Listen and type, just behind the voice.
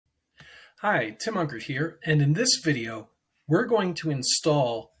Hi, Tim Unkert here, and in this video, we're going to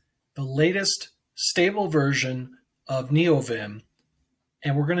install the latest stable version of Neovim,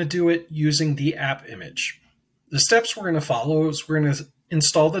 and we're going to do it using the Appimage. The steps we're going to follow is we're going to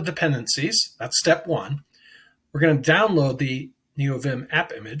install the dependencies. That's step one. We're going to download the Neovim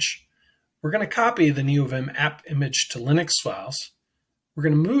Appimage. We're going to copy the Neovim Appimage to Linux files. We're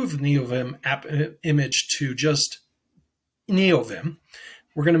going to move the Neovim Appimage to just Neovim.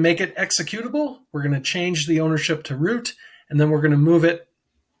 We're going to make it executable. We're going to change the ownership to root, and then we're going to move it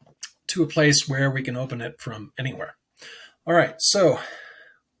to a place where we can open it from anywhere. All right, so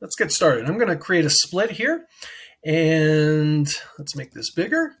let's get started. I'm going to create a split here, and let's make this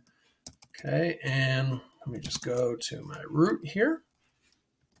bigger. Okay, and let me just go to my root here,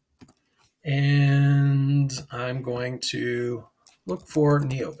 and I'm going to look for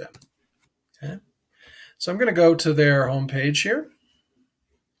Neovim. Okay, so I'm going to go to their homepage here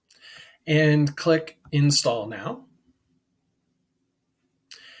and click Install Now.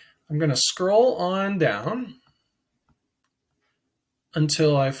 I'm going to scroll on down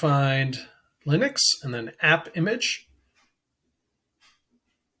until I find Linux and then Appimage.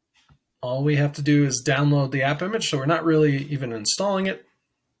 All we have to do is download the Appimage, so we're not really even installing it.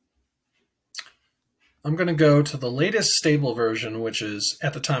 I'm going to go to the latest stable version, which is,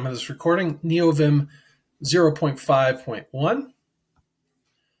 at the time of this recording, Neovim 0.5.1.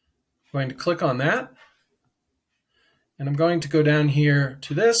 I'm going to click on that, and I'm going to go down here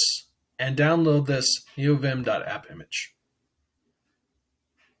to this and download this neovim.appimage.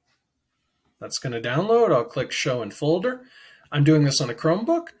 That's going to download. I'll click Show in Folder. I'm doing this on a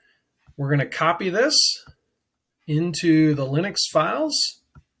Chromebook. We're going to copy this into the Linux files,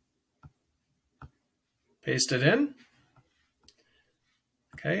 paste it in.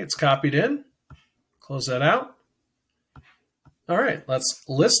 Okay, it's copied in. Close that out. All right, let's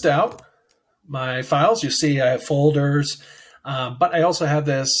list out my files. You see I have folders, but I also have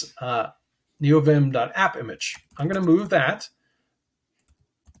this neovim.appimage. I'm going to move that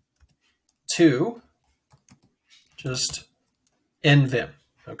to just nvim,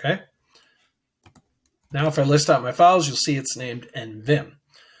 okay? Now if I list out my files, you'll see it's named nvim.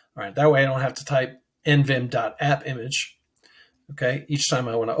 All right, that way I don't have to type nvim.appimage, okay, each time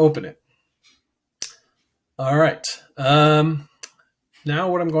I want to open it. All right.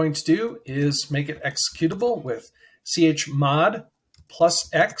 Now what I'm going to do is make it executable with chmod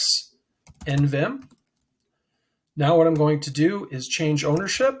 +x nvim. Now what I'm going to do is change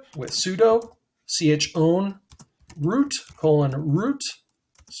ownership with sudo chown root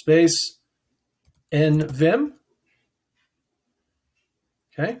space nvim.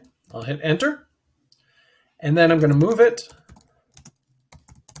 Okay, I'll hit enter. And then I'm going to move it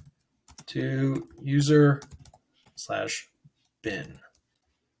to user/bin.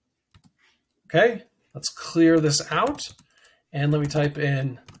 Okay, let's clear this out, and let me type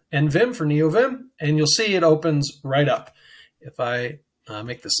in nvim for Neovim, and you'll see it opens right up. If I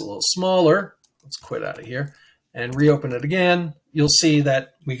make this a little smaller, let's quit out of here and reopen it again, you'll see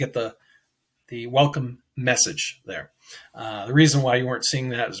that we get the welcome message there. The reason why you weren't seeing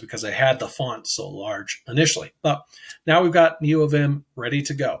that is because I had the font so large initially, but now we've got Neovim ready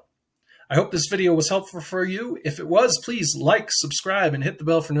to go. I hope this video was helpful for you. If it was, please like, subscribe, and hit the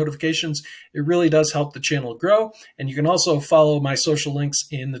bell for notifications. It really does help the channel grow, and you can also follow my social links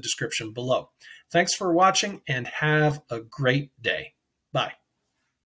in the description below. Thanks for watching, and have a great day. Bye.